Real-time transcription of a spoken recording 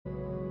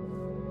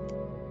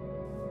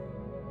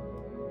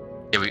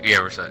Yeah,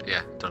 we're set.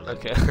 Yeah, totally.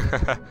 Okay.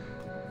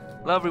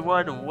 Hello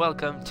everyone, and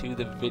welcome to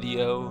the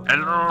video.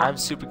 Hello. I'm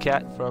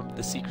Supercat from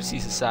the Secrecy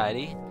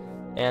Society,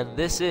 and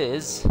this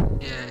is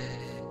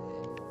Yay.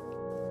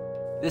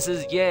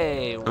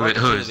 Yay.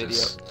 Welcome Who to is the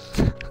this?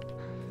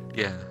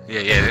 video.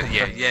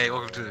 Yeah.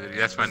 Welcome to the video.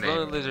 That's my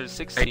name.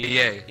 Lizard16,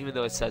 Yay. even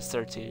though it says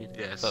 13.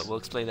 Yes. But we'll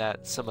explain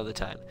that some other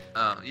time.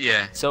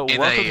 Yeah. So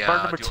welcome to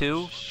part number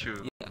 2.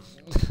 Should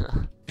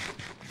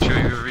Yeah.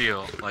 we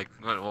reveal like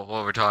what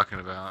we're talking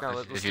about? No,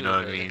 if you know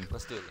what I mean.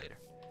 Let's do it later.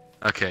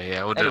 Okay.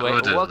 Yeah. We'll Anyway,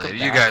 do it welcome later.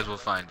 You back. guys will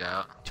find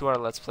out. To our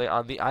Let's Play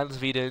on the Islands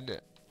of Eden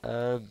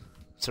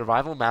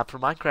survival map for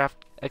Minecraft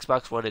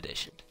Xbox One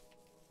Edition.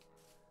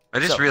 I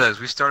just So- realized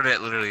we started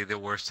at literally the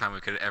worst time we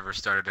could have ever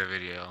started a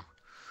video.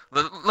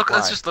 Look, Why?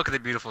 let's just look at the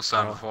beautiful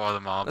sun Oh. before all the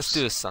mobs. Let's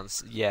do a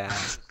suns. Yeah.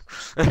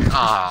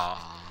 Aww.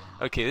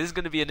 Okay, this is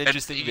gonna be an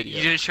interesting You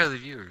video. didn't show the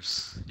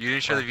viewers. You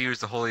didn't show the viewers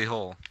the holy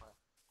hole.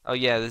 Oh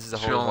yeah, this is a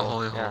Show holy the hole.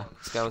 holy Yeah, hole.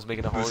 this guy was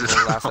making a This holy is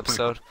hole the last holy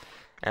episode,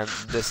 and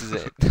this is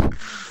it.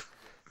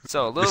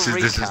 So a little This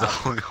is the recap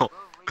holy hole.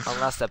 on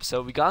last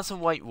episode. We got some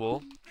white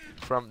wool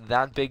from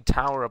that big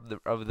tower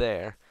over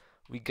there.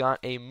 We got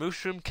a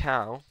mushroom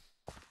cow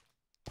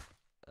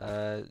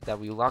that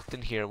we locked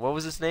in here. What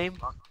was his name?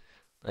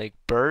 Like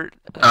Bert?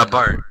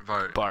 Bart.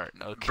 Bart.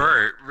 Okay.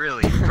 Bert,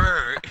 really?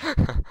 Bert.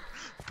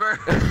 Bert.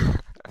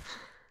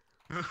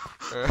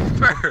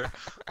 Bert.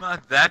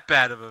 Not that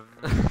bad of a.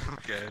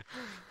 Okay.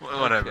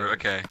 Whatever.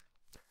 Okay.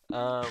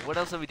 What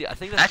else did we do? I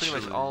think that's pretty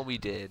much Actually- all we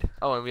did.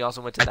 Oh, and we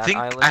also went to I that think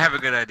island. I have a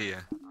good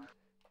idea.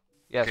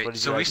 Yes. Okay, What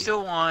is so your we idea?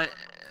 still want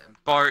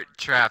Bart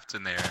trapped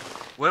in there.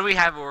 What do we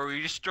have? Or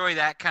we destroy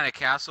that kind of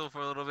castle for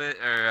a little bit,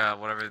 or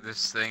whatever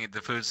this thing,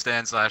 the food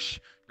stand slash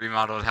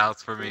remodeled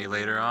house for me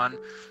later on,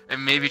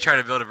 and maybe try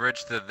to build a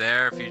bridge to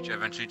there,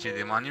 eventually to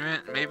the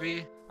monument,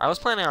 maybe. I was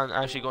planning on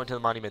actually going to the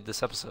monument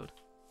this episode.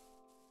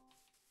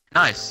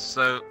 Nice.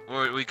 So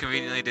we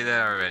conveniently did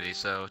that already.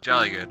 So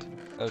jolly good.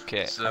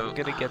 Okay. So I'm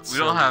gonna get we some.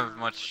 don't have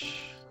much.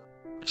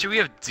 Actually, we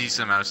have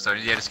decent amount of stuff.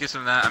 Yeah, just get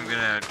some of that. I'm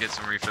gonna get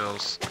some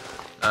refills.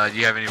 Do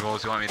you have any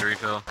bowls you want me to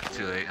refill?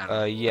 Too late. I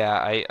don't Yeah,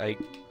 I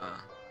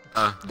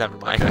never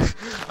mind. Okay.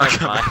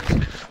 Never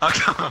mind. I'll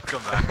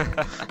come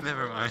back.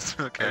 Never mind.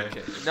 Okay.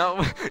 Okay.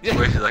 No.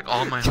 Wait, like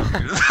all my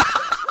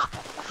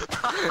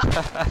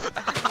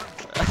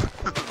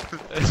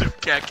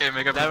can't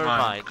make up his Never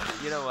mind. mind.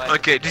 You know what?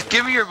 Okay, just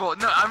give me your bowl.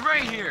 No, I'm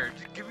right here.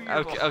 Just give me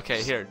your bowl.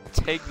 Okay, here.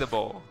 Take the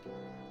bowl.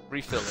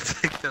 Refill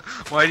it.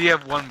 Why do you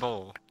have one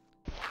bowl?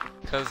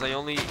 Because I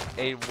only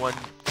ate one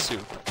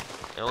soup.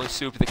 I only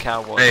soup the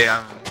cow was.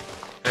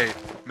 Hey,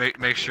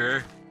 make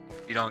sure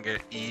you don't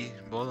get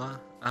Ebola.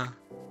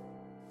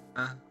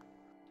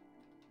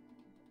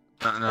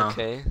 No.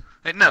 Okay.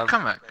 Hey, no,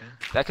 come back.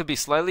 That could be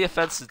slightly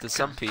offensive to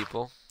some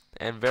people,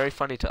 and very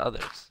funny to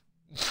others.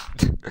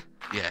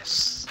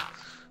 Yes.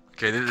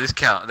 Okay, this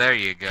cow. There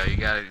you go. You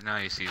got it. Now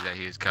you see that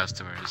he has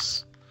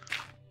customers.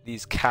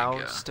 These You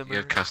cows.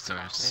 have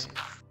customers.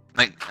 Okay.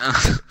 Like.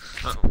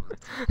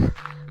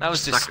 That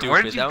was just Like,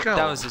 where did stupid. you go?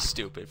 That was just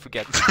stupid.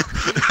 Forget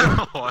that.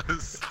 That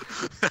was.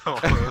 That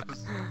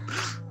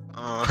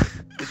was.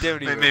 It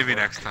didn't even Maybe work.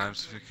 next time.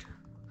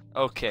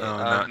 Okay.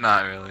 No,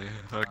 not really.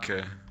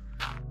 Okay.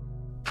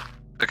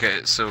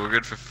 Okay, so we're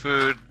good for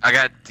food. I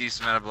got a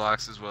decent amount of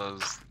blocks as well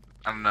as.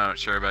 I'm not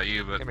sure about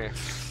you, but. Come here.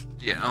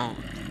 Yeah. Oh.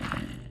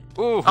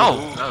 Ooh.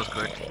 Oh, that was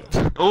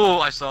quick. Oh,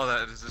 I saw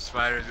that. There's the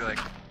spiders. You're like.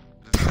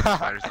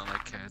 Spiders don't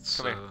like cats.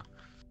 Come So. here.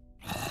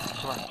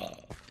 Come on.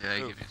 Yeah,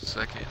 Move. give me a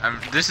second.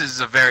 This is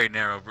a very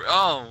narrow bridge.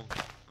 Oh!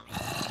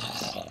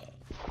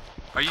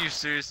 Are you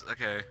serious?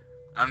 Okay.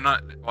 I'm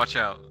not. Watch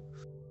out.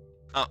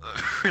 Oh,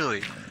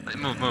 really? Like,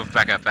 move.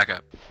 Back up.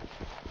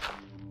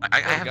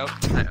 I There you have.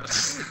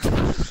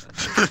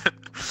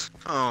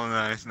 Oh,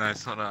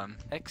 nice. Hold on.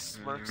 X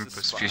Let marks me the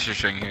put spot. future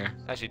string here.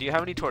 Actually, do you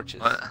have any torches?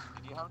 What?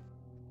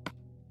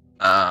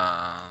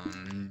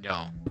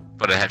 No.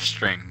 But I have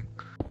string.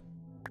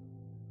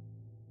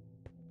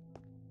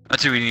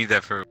 Actually, we need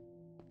that for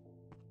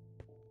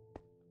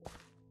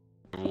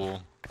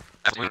wool.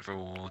 For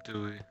wool,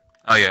 do we?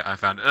 Oh yeah, I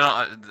found it.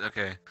 Oh,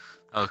 okay.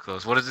 That was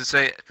close. What does it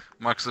say?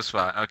 Marks the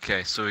spot.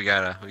 Okay, so we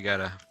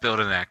gotta build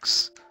an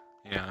X.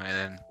 You know,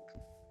 and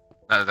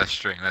then that's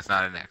string. That's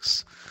not an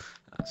X.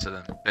 So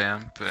then,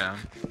 bam. Hey,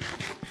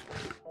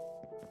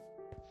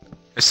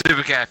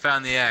 Supercat, I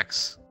found the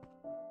X.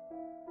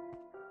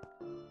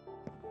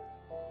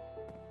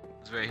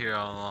 It's right here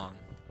all along.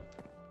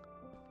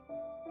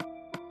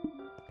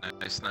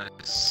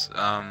 Nice.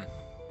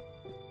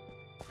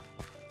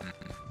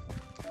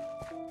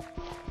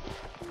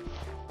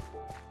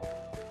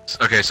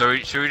 Okay, so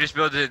should we just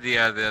build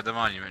the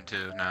monument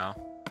too now?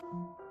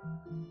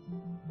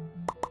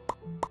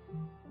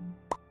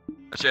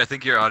 Actually, I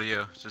think your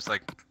audio is just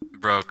like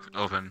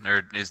open,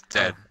 or is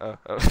dead. Oh.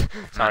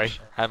 Sorry.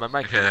 I had my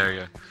mic. Okay, there you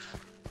go.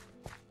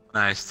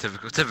 Nice,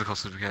 typical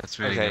Supercats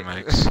meeting Okay.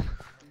 their mics.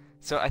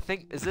 So I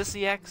think, is this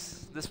the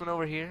X? This one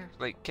over here?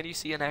 Like, can you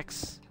see an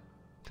X?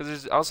 Because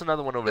there's also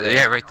another one over there.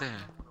 Yeah, right there.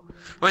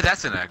 Wait,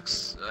 that's an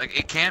X. Like,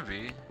 it can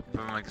be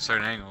from like a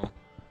certain angle.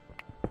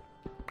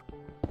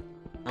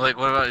 Like,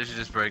 what about you should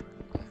just break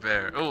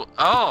bear? Oh,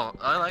 oh,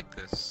 I like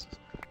this.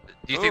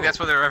 Do you think that's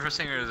what they're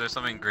referencing, or is there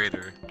something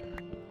greater?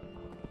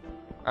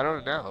 I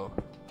don't know.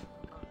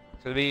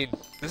 I mean,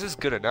 this is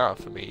good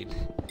enough. I mean,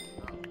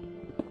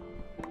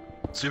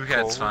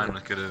 Supercat's fine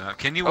with good enough.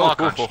 Can you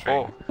walk on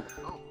string?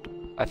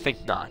 I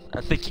think not.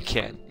 I think you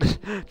can.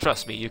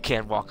 Trust me, you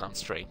can walk on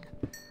string.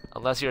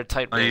 Unless you're a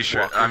tight rope Are you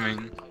sure? walker. I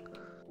mean...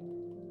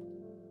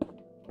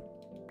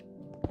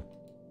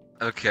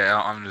 Okay,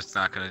 I'm just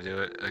not gonna do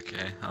it.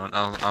 Okay,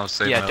 I'll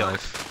save my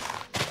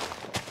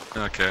life.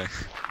 Okay.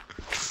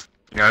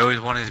 Yeah, I always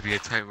wanted to be a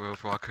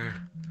tightrope walker.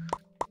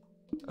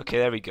 Okay,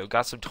 there we go.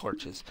 Got some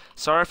torches.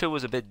 Sorry if it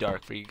was a bit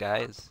dark for you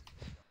guys.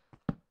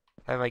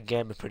 I have my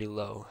gamma pretty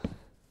low.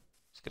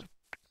 Just gonna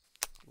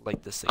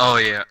light this thing. Oh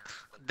yeah,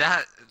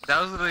 that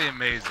was really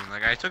amazing.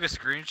 Like I took a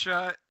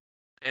screenshot,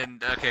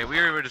 and okay,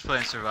 we were just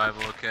playing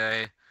survival.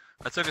 Okay.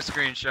 I took a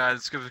screenshot, the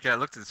Scuba Cat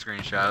looked at the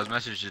screenshot, I was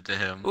messaging it to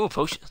him. Ooh,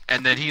 potion.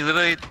 And then he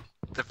literally,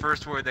 the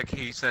first word that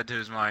he said to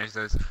his mind, he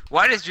says,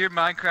 "Why does your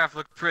Minecraft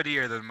look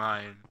prettier than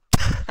mine?"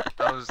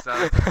 that was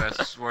the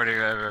best wording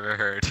I've ever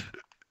heard.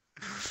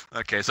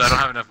 Okay, so I don't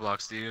have enough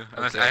blocks, do you?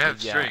 Unless I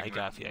have string, yeah, I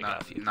got you, I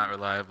got you. Not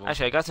reliable.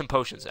 Actually, I got some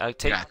potions. I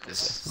take got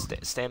this.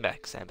 Stand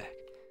back, stand back.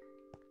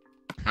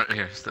 Right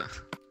here,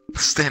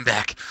 stand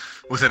back.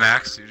 With an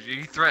axe? Are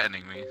you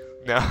threatening me?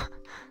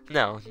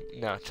 No,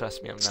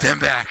 trust me, I'm not. Stand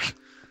back!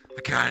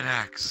 I got an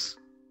axe.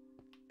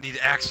 Need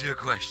to ask you a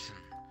question.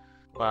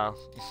 Wow.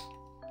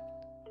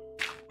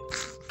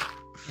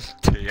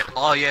 Yeah.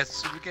 Oh yes,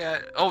 Super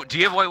Cat. Oh, do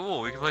you have white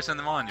wool? We can place on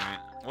the monument.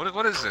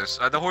 What is this?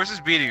 The horse is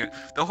beating it.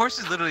 The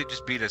horses literally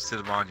just beat us to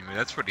the monument.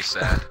 That's pretty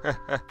sad.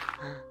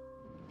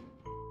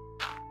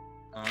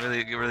 Oh,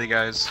 really,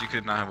 guys? You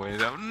could not have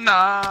waited out.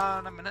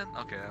 Nah, a minute.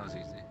 Okay, that was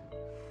easy.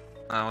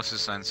 What's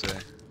this sign say?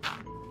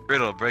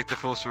 Riddle: break the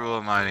first rule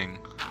of mining.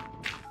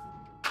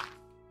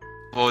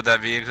 What would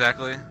that be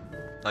exactly?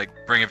 Like,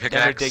 bring a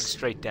pickaxe? Never dig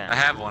straight down. I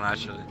have one,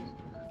 actually.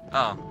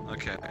 Oh,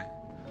 okay.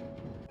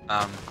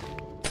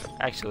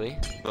 Actually.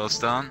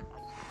 Glowstone.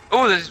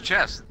 Oh, there's a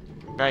chest!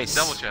 Nice.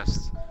 Double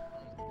chest.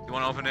 You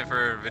want to open it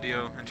for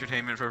video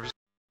entertainment purposes?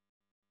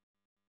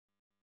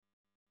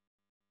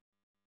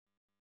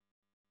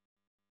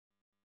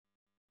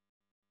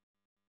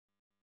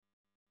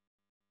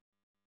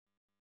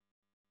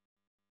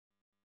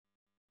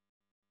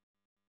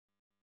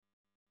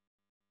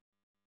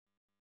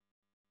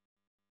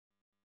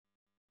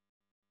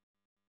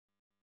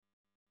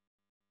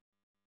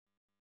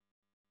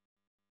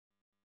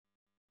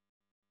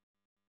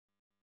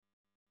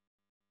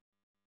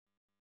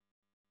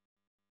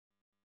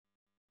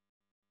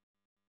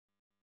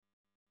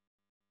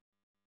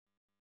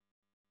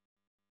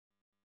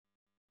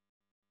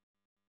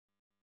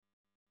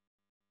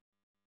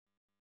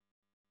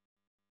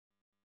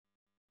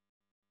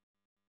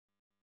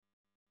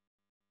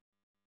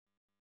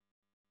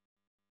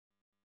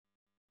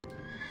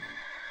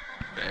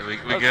 Okay, we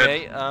good?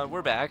 Okay,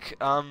 we're back.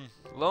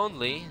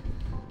 Lonely.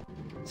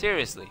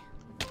 Seriously.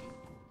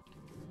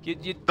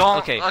 You don't.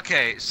 Okay.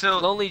 Okay, so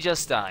Lonely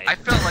just died. I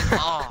felt like,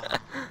 oh.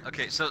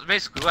 Okay, so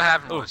basically what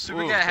happened was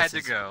Super Cat had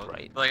to go,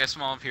 right. like a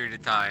small period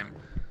of time,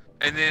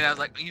 and then I was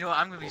like, you know what,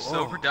 I'm gonna be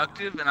so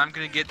productive, and I'm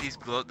gonna get this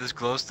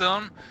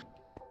glowstone,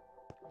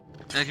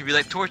 and it can be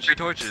like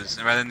torches,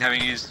 and rather than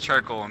having to use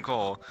charcoal and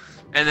coal,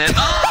 and then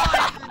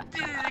I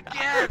did it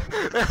again.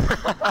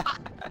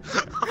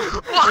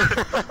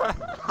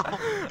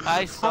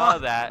 I saw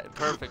that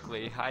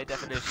perfectly, high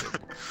definition.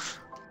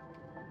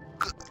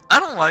 I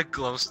don't like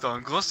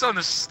glowstone. Glowstone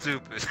is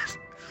stupid.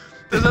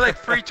 Those are like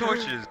free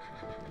torches.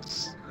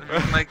 I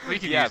mean, like we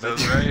can use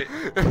those, right?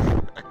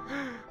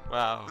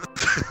 Wow.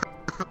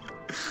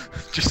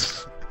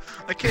 Just,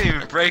 I can't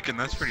even break them.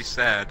 That's pretty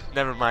sad.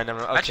 Never mind.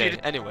 Okay.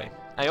 Actually, anyway,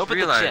 I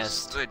opened the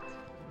chest. Wait,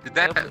 did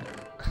that?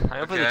 I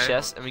opened the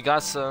chest and we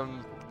got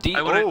some deep.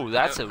 Oh,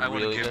 that's a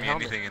really good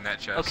helmet. Anything in that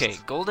chest. Okay,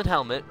 golden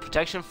helmet,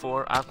 protection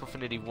 4,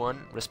 aquafinity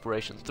 1,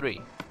 respiration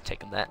 3.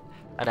 Taking that.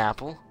 An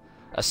apple.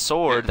 A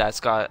sword that's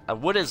got a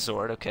wooden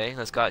sword, okay,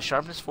 that's got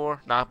sharpness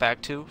 4,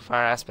 knockback 2,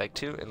 fire aspect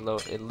 2,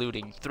 and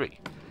looting 3.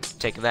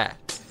 Taking that.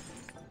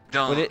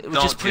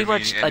 Which is pretty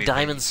much a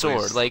diamond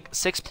sword, like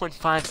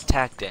 6.5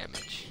 attack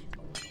damage.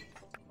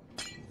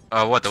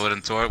 What, the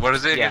wooden sword? What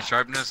is it? Yeah.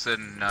 Sharpness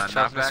and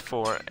Sharpness knockback?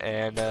 4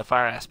 and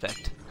fire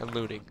aspect and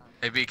looting.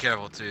 Hey, be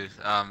careful too.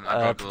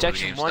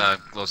 Protection 1,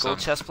 gold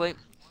chest chestplate.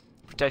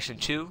 Protection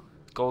 2,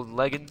 gold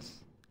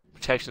leggings.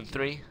 Protection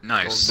 3,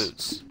 nice. gold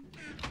boots.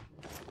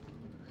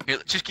 Here,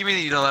 just give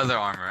me the leather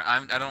armor. I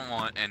don't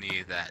want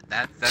any of that.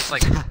 That's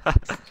like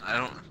I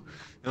don't.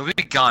 It'll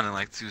be gone in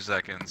like 2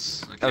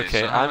 seconds.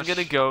 Okay, so I'm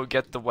gonna go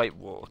get the white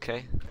wool.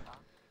 Okay.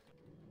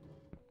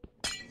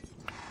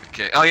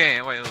 Okay. Oh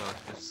yeah. Wait.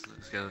 Let's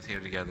get it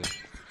here together.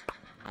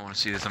 I want to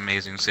see this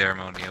amazing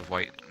ceremony of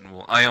white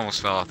wool. I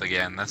almost fell off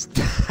again. That's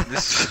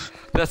this.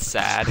 That's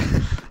sad.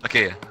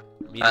 Okay.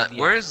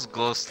 Where is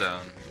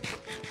glowstone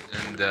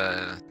and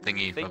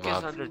thingy I think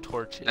above? it's under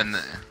torches and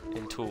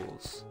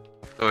tools.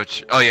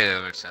 Which, oh yeah,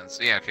 that makes sense.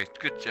 Yeah, okay,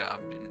 good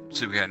job.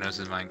 Supercat knows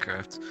his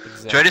Minecraft.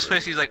 Exactly. Should I just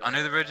place these like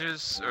under the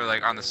bridges or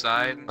like on the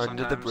side?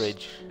 Under the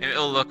bridge.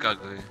 It'll look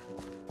ugly.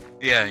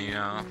 Yeah, you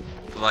know,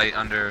 light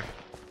under.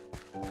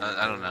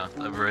 I don't know,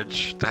 a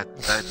bridge. That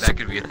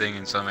could be a thing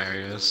in some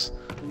areas.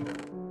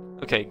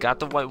 Okay, got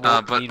the white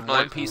wool. But Need like,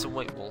 one piece of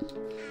white wool.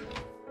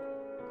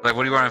 Like,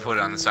 what do you want to put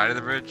it on the side of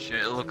the bridge?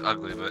 It'll look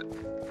ugly, but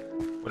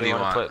what do you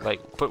want? Put?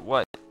 Like, put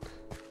what?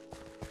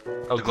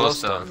 Oh, the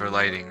glowstone for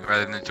lighting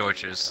rather than the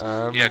torches.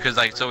 Yeah, because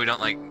like so we don't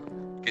like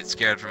get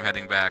scared from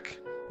heading back.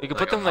 We could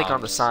put them like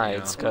on the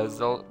sides, cause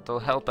they'll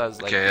help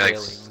as like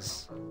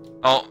railings.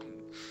 Oh,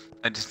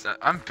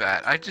 I'm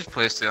bad. I just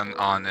placed it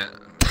on it.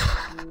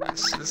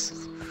 This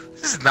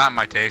is not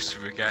my taste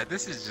for a guy.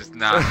 This is just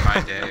not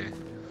my day.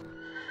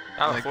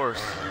 Oh, of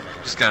course.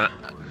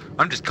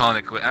 I'm just calling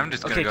it quit. I'm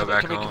just gonna go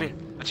back home. Come here.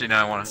 Actually, no,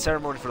 I want to.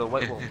 Ceremony for the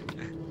white wool.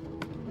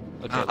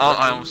 Okay,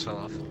 I almost fell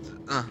off.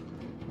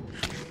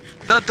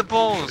 The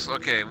bowls.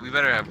 Okay, we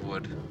better have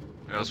wood,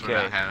 or else we're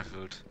not having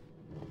food.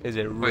 Is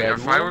it red? Wait, are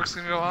fireworks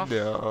gonna go off?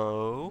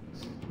 No.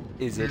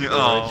 Is it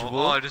orange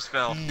wool? Oh, I just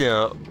fell.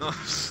 No.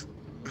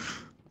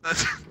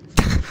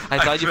 I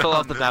thought you fell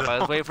off the map. I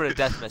was waiting for a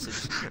death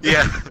message.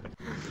 Yeah.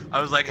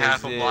 I was like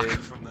half a block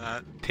from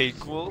that.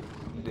 Pink wool?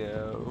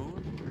 No.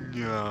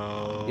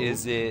 No.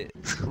 Is it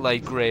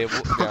like gray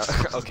wool? No.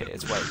 Okay,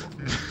 it's white wool.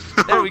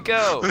 There we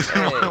go.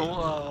 Hey.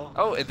 Whoa.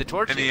 Oh, and the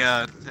torches.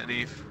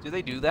 Any? Do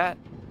they do that?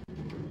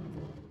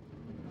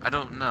 I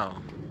don't know.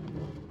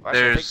 Well,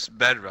 There's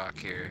bedrock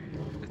here.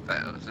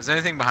 Is there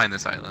anything behind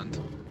this island?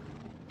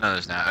 No,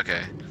 there's not.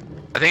 Okay.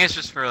 I think it's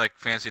just for like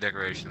fancy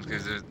decorations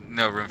because there's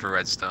no room for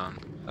redstone.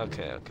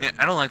 Okay. Yeah,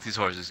 I don't like these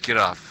horses. Get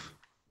off.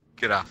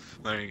 Get off.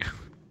 There you go.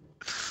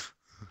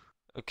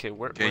 Okay,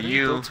 where do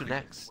you go to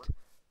next?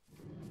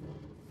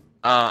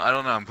 I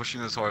don't know. I'm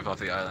pushing this horse off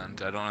the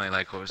island. I don't really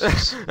like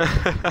horses.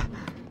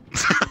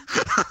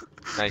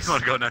 Nice. You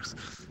want to go next?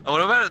 Oh,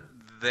 what about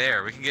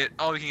there? We can get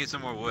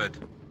some more wood.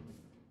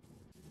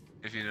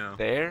 If you know.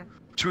 There?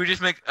 Should we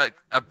just make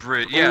a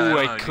bridge? Yeah. Ooh,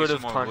 I could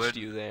have punched wood.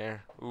 you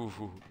there.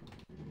 Ooh.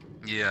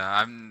 Yeah,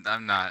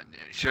 I'm not.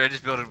 Should I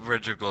just build a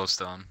bridge of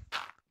glowstone?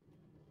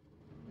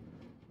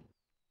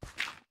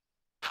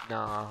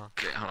 Nah.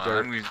 Okay,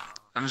 hold on.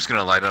 I'm just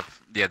gonna light up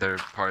the other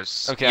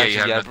parts. Okay, yeah, actually,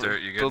 you have no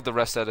dirt. You're good. Build the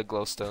rest out of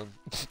glowstone.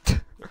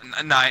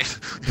 Nice.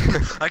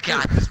 I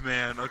got this,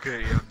 man.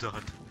 Okay, yeah, I'm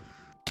done.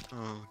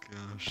 Oh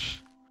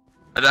gosh.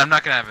 I'm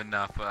not gonna have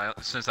enough,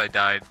 but since I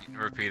died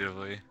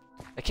repeatedly.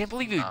 I can't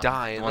believe you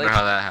died. I wonder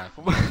how that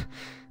happened.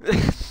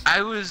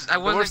 I wasn't The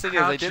worst thing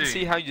is, I didn't crouching,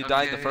 see how you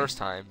died the first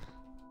time.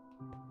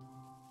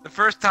 The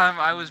first time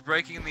I was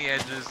breaking the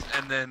edges,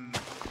 and then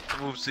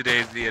whoopsie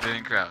daisy, I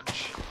didn't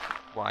crouch.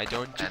 Why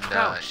don't you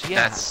crouch?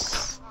 Yeah.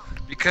 That's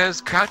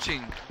because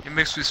crouching, it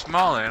makes me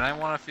smaller, and I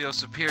want to feel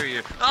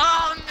superior.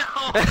 Oh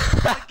no!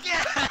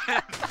 Again!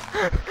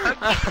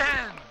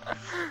 Again!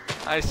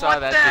 I saw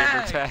that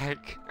gamer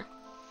tag.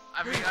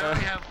 I mean, I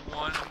only have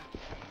one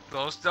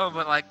glowstone,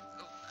 but like,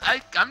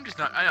 I'm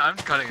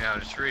cutting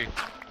down a tree.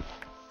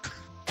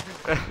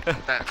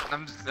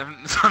 I'm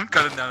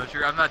cutting down a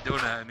tree. I'm not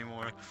doing that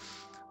anymore.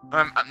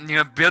 You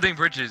know, building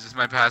bridges is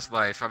my past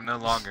life. I'm no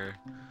longer.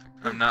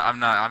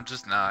 I'm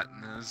just not.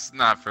 It's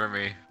not for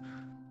me.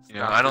 You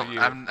know,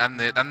 I'm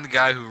the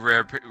guy who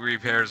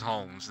repairs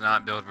homes,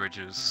 not build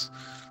bridges.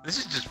 This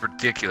is just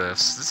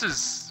ridiculous. This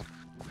is.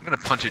 I'm gonna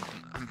punch it.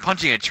 I'm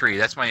punching a tree.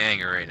 That's my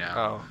anger right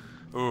now.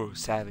 Oh. Ooh,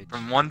 savage.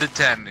 From 1 to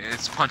 10,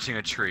 it's punching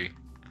a tree.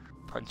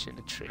 Punching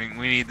a tree. I mean,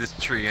 we need this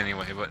tree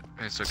anyway, but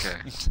it's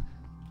okay.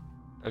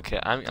 Okay,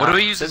 What do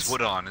we use this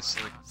wood on? It's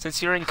like...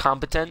 Since you're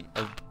incompetent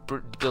of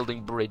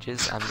building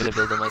bridges, I'm gonna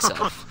build it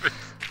myself.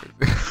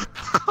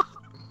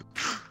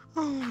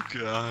 Oh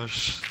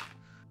gosh.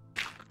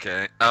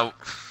 Okay. Oh.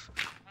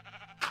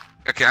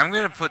 Okay, I'm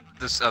gonna put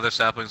this other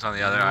saplings on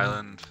the other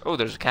island. Oh,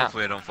 there's a cow.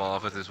 Hopefully I don't fall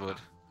off with this wood.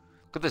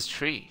 Look at this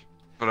tree.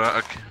 But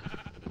okay.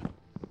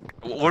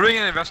 What are we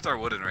gonna invest our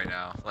wood in right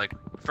now? Like,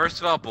 first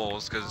of all,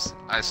 bowls, because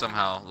I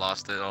somehow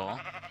lost it all.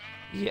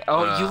 Yeah.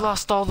 Oh, you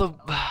lost all the.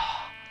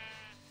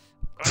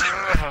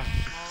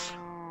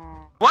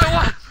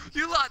 What?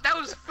 You lost? That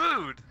was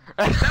food.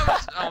 That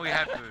was. Oh, we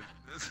had food.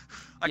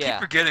 I keep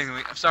forgetting.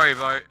 I'm sorry,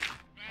 Bart.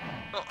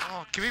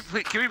 Oh, can we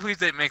please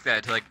make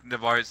that to like the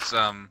Bart's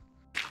store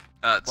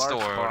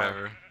or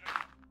whatever.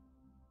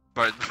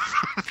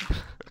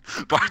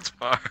 Bart's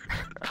bar.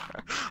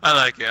 I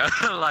like it.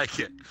 I like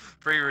it.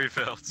 Free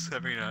refills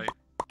every night.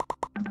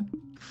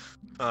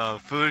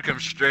 Food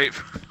comes straight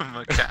from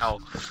a cow.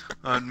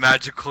 A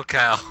magical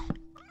cow.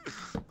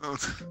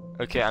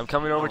 Okay, I'm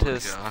coming over to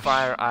this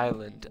fire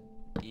island.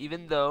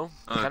 Even though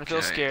I kind of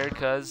feel scared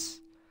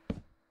because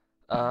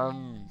oh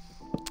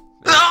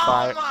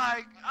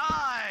my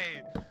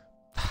god!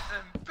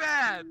 I'm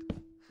bad.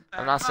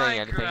 I'm not saying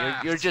anything.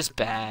 You're just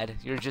bad.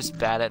 You're just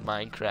bad at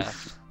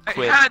Minecraft.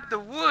 Quit. I had the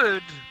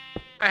wood.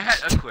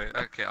 I'll quit.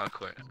 Okay, I'll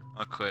quit.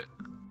 I'll quit.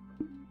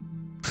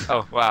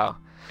 Oh wow.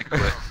 I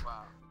quit.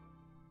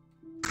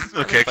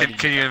 Okay,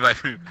 can you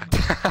invite me back?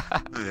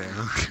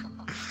 Yeah. Okay.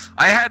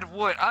 I had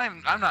wood.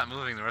 I'm not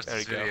moving the rest There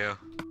of this you go. video.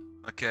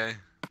 Okay.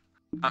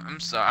 I'm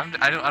sorry.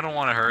 I don't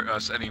want to hurt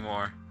us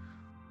anymore.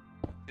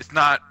 It's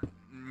not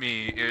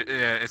me.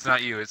 Yeah, it's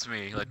not you. It's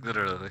me. Like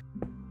literally.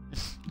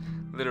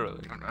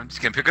 Literally. I'm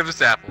just gonna pick up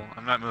this apple.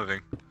 I'm not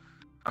moving.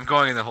 I'm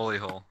going in the holy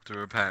hole to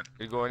repent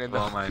You're going in of the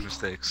all my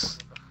mistakes.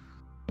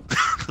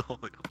 The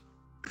holy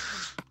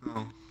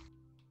hole.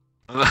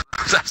 Oh.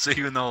 I see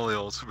you in the holy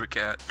hole, Super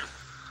Cat.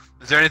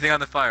 Is there anything on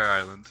the fire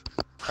island?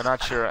 I'm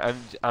not sure.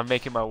 I'm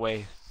making my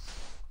way.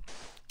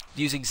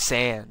 Using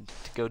sand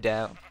to go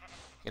down.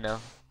 You know,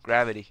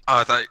 gravity. Oh,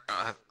 I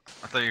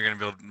thought you were gonna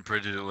build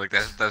bridges like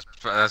that.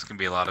 That's gonna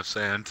be a lot of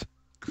sand.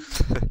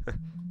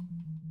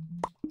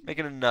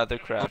 Making another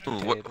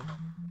crafting Ooh, table.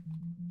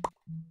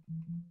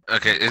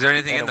 Okay, is there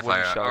anything And in a the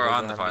wooden fire shovel or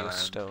on to the have fire a island?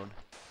 stone.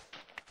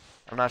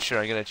 I'm not sure.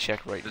 I'm gonna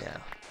check right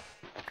now.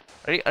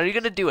 Are you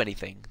gonna do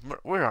anything?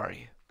 Where are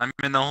you? I'm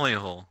in the holy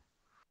hole.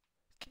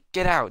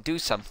 Get out. Do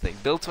something.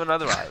 Build to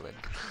another island.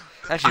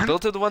 Actually, I'm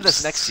build to the one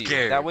that's next to you.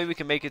 scared. That way we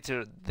can make it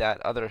to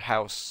that other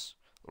house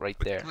right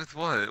there. With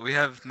what? We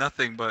have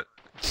nothing but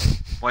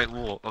white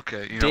wool.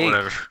 Okay, you know, Dig.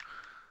 whatever.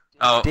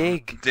 Oh,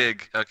 Dig.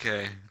 Dig.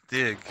 Okay,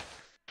 dig.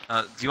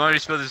 Do you want to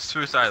just build this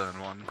spruce island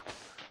one?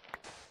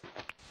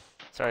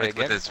 Sorry Like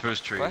again. with the spruce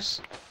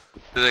trees.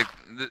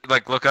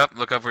 Like look up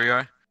where you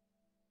are.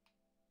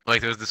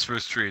 Like there's the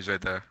spruce trees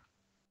right there.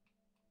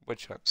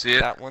 Which one? See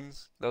it? That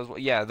one's. Those.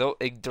 Yeah. Those.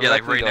 Yeah,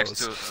 like right next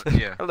to it.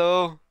 Yeah.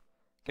 Hello.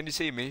 Can you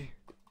see me?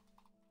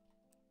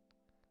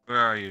 Where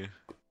are you?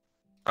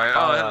 Alright, Fire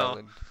oh hello.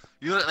 Island.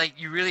 You look like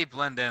you really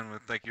blend in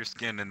with like your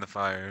skin in the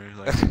fire.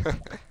 Like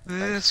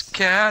this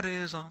cat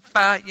is on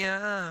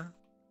fire.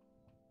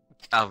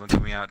 Album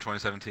coming out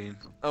 2017.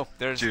 Oh,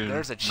 there's June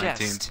a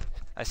chest. 19th.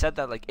 I said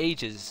that like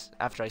ages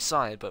after I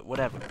saw it, but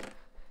whatever.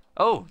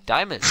 Oh,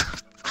 diamond.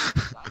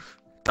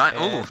 Ooh,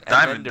 And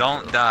diamond, ender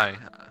don't pearl. die.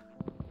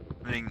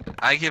 I mean,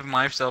 I give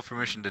myself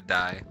permission to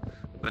die,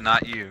 but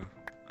not you.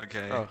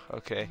 Okay. Oh,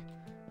 okay.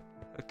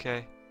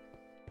 Okay.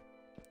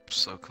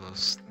 So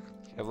close.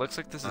 It looks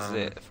like this is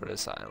it for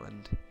this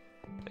island.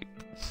 Like,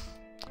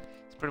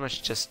 it's pretty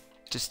much just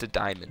a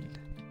diamond.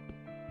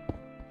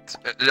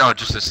 Oh,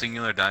 just a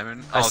singular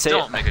diamond? I Oh, say-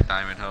 don't make a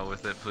diamond hoe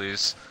with it,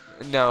 please.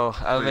 No,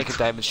 I'll make a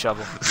diamond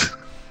shovel.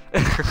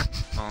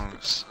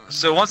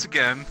 So once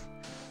again,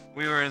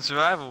 we were in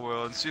survival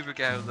world, and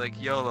Supercat was like,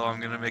 YOLO, I'm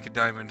gonna make a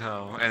diamond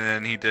hoe, and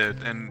then he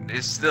did, and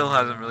it still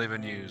hasn't really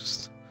been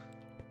used.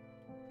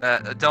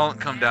 Don't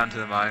come down to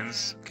the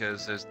mines,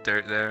 because there's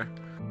dirt there.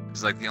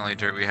 It's like the only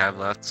dirt we have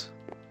left.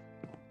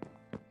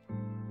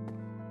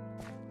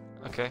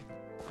 Okay.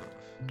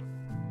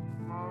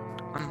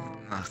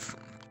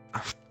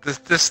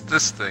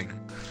 This thing.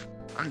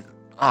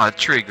 Oh, a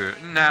tree grew.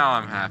 Now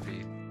I'm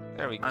happy.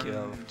 There we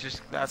go.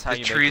 Just That's how the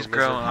you trees make a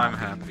grow, lizard and I'm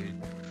happy.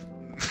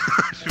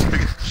 Just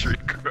make a tree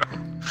grow.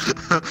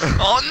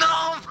 Oh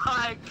no,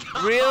 my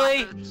god!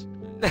 Really?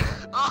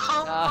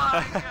 Oh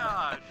my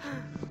god!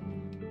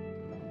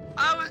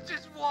 I was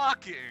just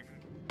walking.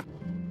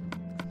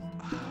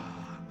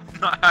 I'm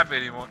not happy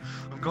anymore.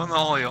 I'm going to the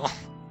hole.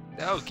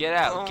 No, get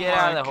out. Oh Get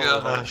out of my the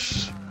hole.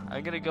 gosh.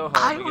 I'm gonna go home.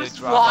 I I'm gonna was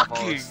drop off all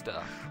walking. this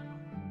stuff.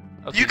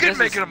 Okay, You can this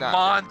make is a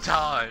not-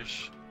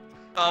 montage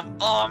of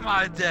all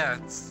my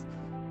deaths,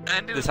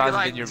 and it This would be hasn't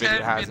like been your video,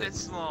 10 has it?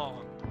 minutes long.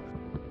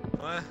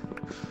 What?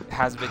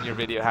 Has been your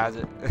video, has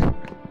it?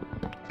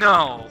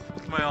 No,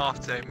 it's my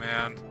off day,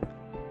 man.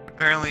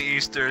 Apparently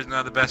Easter is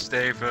not the best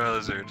day for a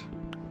lizard.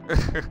 I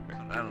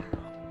don't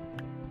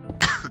know.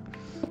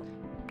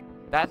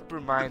 That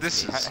reminds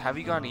This me. is- Have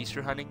you gone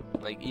Easter hunting?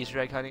 Like Easter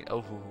egg hunting?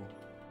 Oh.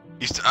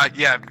 Easter,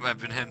 yeah, I've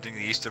been hunting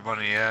the Easter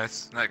bunny. Yeah,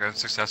 it's not gone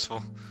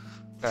successful.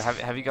 No,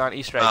 have you gone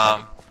Easter egg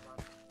hunting?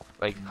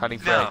 Like hunting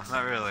for No, eggs?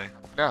 not really.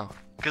 No.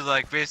 Cause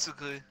like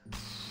basically,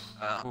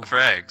 Ooh. for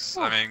eggs.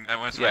 Ooh. I mean, I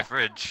went to Yeah. my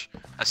fridge,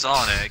 I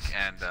saw an egg,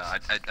 and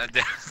I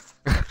did.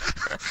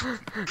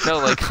 No,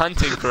 like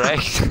hunting for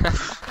eggs.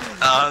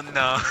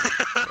 No.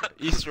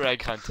 Easter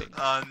egg hunting.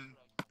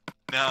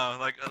 No,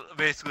 like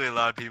basically a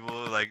lot of people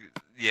like,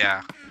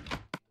 yeah.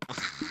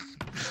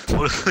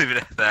 We'll just leave it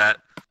at that.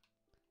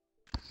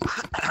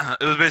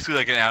 It was basically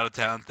like an out of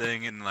town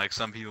thing, and like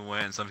some people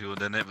went and some people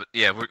didn't. But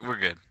yeah, we're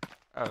good.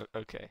 Oh,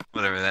 okay.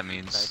 Whatever that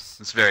means. Nice.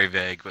 It's very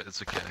vague, but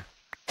it's okay.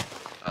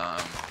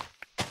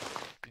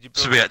 Did you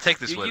So build- yeah, take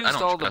this you wood.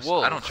 used all the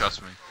wool. I don't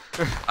trust me.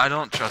 I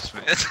don't trust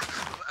me.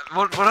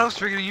 What else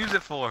are we gonna use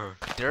it for?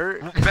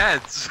 Dirt?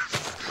 Beds.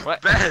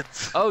 What?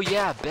 Beds. Oh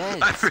yeah,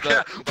 beds. I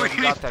forgot. But We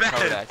we got need that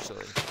covered beds.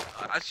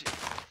 actually.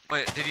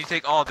 Wait, did you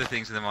take all the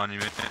things in the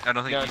monument? I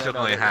don't think No, you no, took no,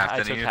 only no, half, I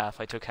didn't took you? half.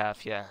 I took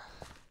half. Yeah.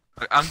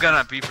 I'm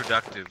gonna be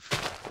productive.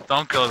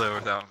 Don't go there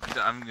without.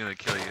 I'm gonna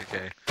kill you,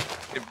 okay?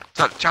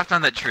 Chop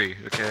down that tree,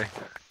 okay?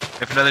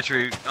 If another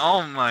tree.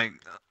 Oh my.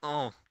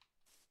 Oh.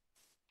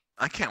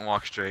 I can't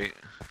walk straight.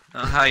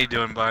 How you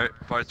doing, Bart?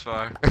 Bart's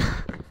far.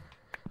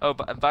 Oh,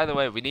 by the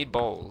way, we need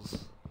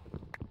bowls.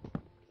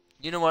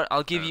 You know what?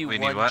 I'll give you we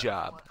need one what?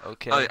 job.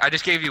 Okay. Oh, I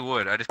just gave you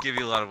wood. I just gave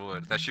you a lot of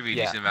wood. That should be a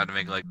Yeah. decent amount to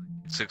make like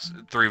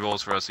 3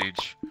 bowls for us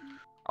each.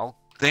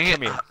 Dang it!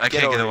 Come here. I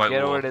can't get the white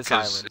Get wool over to this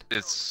because island.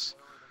 it's.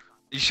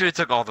 You should have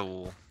took all the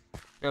wool.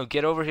 No,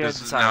 get over here to This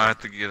this is- now I island. have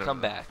to get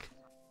Come back.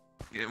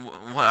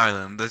 What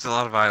island? There's a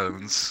lot of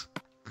islands.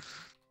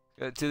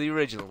 To the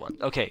original one.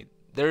 Okay,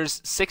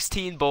 there's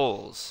 16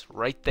 bowls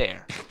right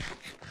there.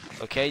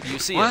 Okay, do you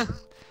see What? them?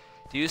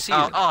 Do you see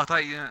Oh, them? I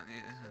thought you.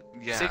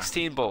 Yeah.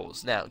 16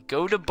 bowls. Now,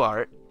 go to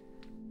Bart,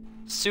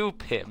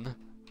 soup him,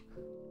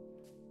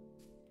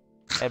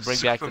 and bring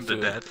Soup back the him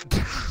food. to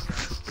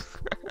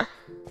death.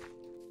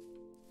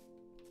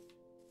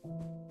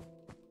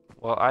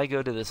 Well, I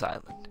go to this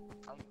island.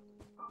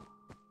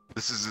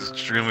 This is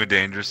extremely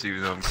dangerous,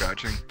 even though I'm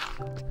crouching.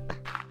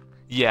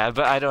 Yeah,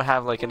 but I don't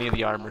have like any of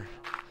the armor.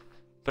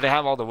 But I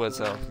have all the wood,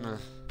 so.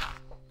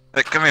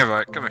 Hey, come here,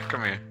 Bart. Come here.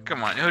 Come here.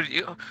 Come on. Who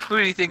do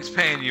you think's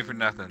paying you for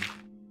nothing?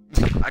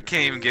 I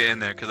can't even get in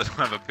there because I don't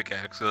have a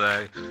pickaxe, so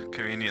I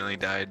conveniently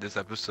died this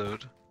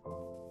episode.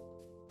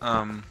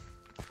 I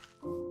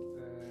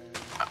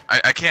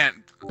can't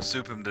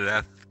soup him to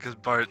death because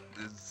Bart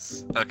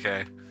is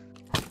okay.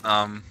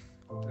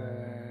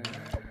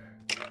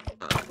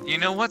 You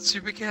know what,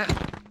 Super Cat?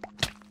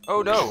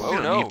 Oh no! We Oh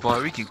don't no! need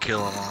Bart. We can kill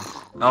them all.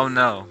 Oh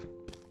no!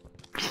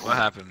 What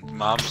happened?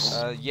 Mobs?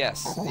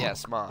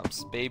 Yes,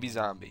 mobs. Baby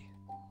zombie.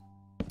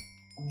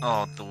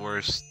 Oh, the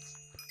worst.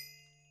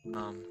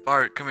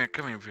 Bart, come here,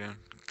 man.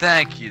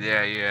 Thank you.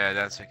 There, yeah,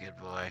 that's a good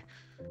boy.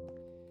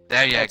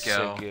 There you That's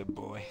go. a good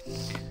boy.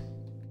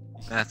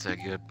 That's a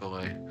good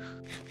boy.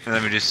 And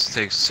let me just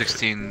take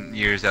 16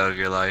 years out of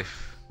your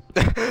life.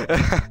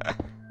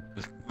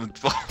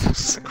 With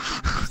balls.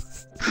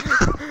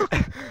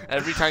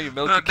 Every time you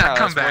milk No, a cow,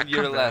 come that's back, 1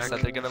 year come less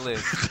back. that they're gonna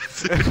live.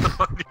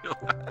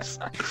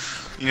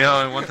 You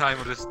know, and one time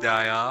we'll just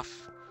die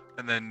off,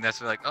 and then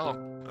that's like, oh,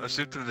 I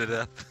shoot them to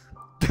death.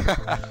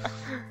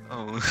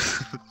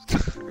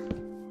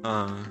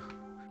 Oh.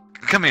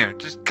 Come here,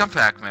 just come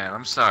back, man.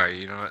 I'm sorry.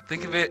 You know what?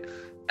 Think of it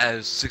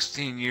as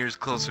 16 years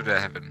closer to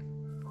heaven.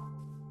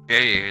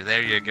 Yeah,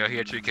 there you go. He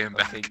actually came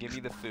back. Okay, give me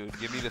the food.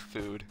 Give me the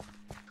food.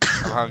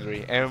 I'm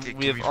hungry, and Okay,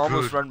 we give have me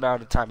almost food. run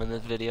out of time in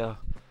this video.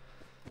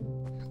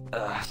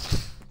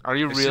 Are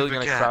you Hey, really Super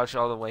gonna Cat. crouch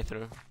all the way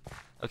through?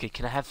 Okay,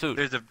 can I have food?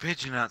 There's a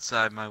pigeon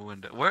outside my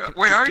window.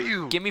 Where are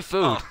you? Give me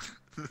food. Oh.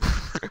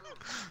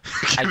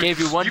 I gave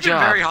you one You've job.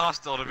 been very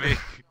hostile to me.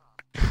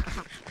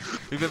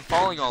 We've been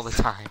falling all the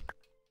time.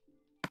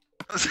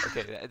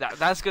 Okay,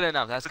 that's good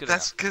enough. That's good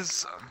That's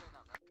because.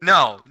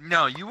 No,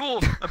 you will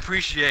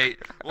appreciate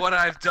what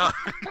I've done.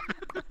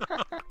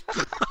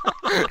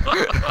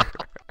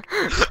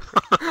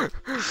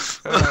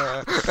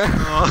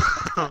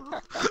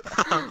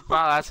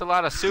 Wow, that's a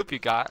lot of soup you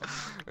got.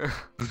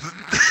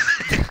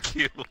 Thank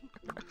you.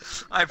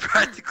 I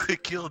practically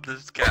killed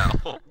this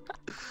cow.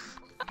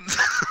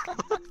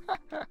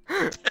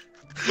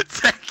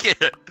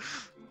 Take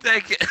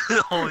it.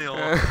 Holy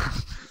hole.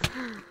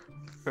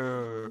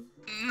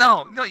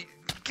 No,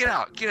 get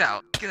out.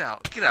 No,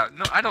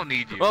 I don't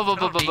need you. Whoa, whoa, I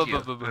don't whoa, need whoa, you.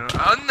 whoa, whoa, whoa.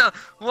 Oh no!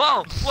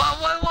 Whoa!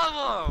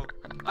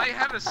 I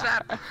have a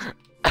sap.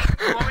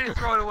 You want me to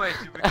throw it away,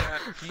 Super Cat?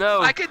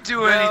 No. I can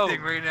do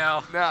anything right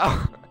now. No.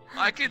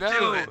 I can do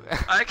No. it.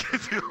 I can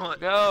do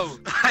it. No.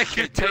 I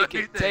can do Take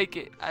anything. it. Take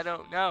it. I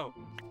don't know.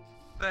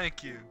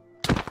 Thank you.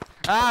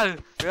 Ah.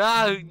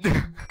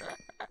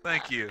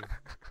 Thank you.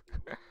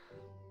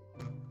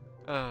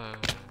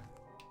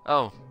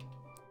 Oh.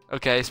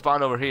 Okay,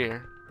 spawn over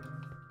here.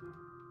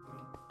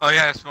 Oh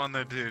yeah, I spawned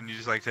there too, and you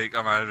just like take.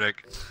 I'm out of it.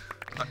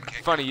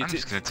 Okay, Funny, you I'm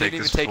just gonna didn't take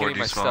even this take any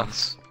before of my despawns.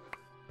 stuff.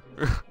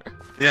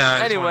 Yeah, I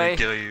just Anyway, wanted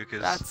to kill you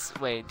because. That's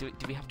wait. Do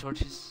we have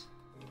torches?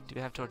 Do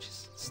we have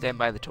torches? Stand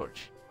by the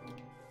torch.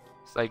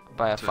 It's like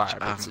by a fire,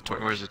 but it's a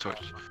torch. Where's the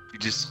torch? You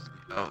just.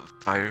 Oh,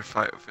 fire.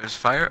 There's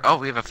fire. Oh,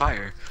 we have a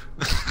fire.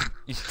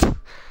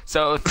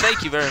 So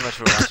thank you very much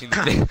for watching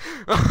the video.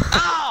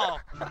 Ow!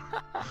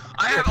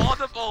 I have all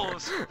the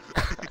bowls.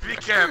 Be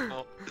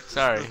careful.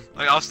 Sorry.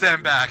 Like, I'll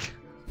stand back.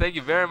 Thank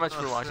you very much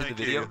for Oh, watching the thank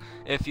video. you.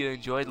 If you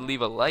enjoyed,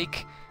 leave a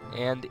like,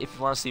 and if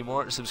you want to see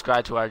more,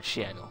 subscribe to our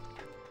channel.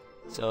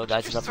 So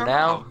that's enough for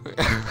now.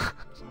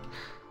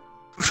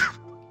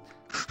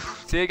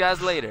 See you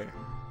guys later.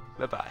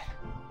 Bye bye.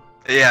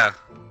 Yeah.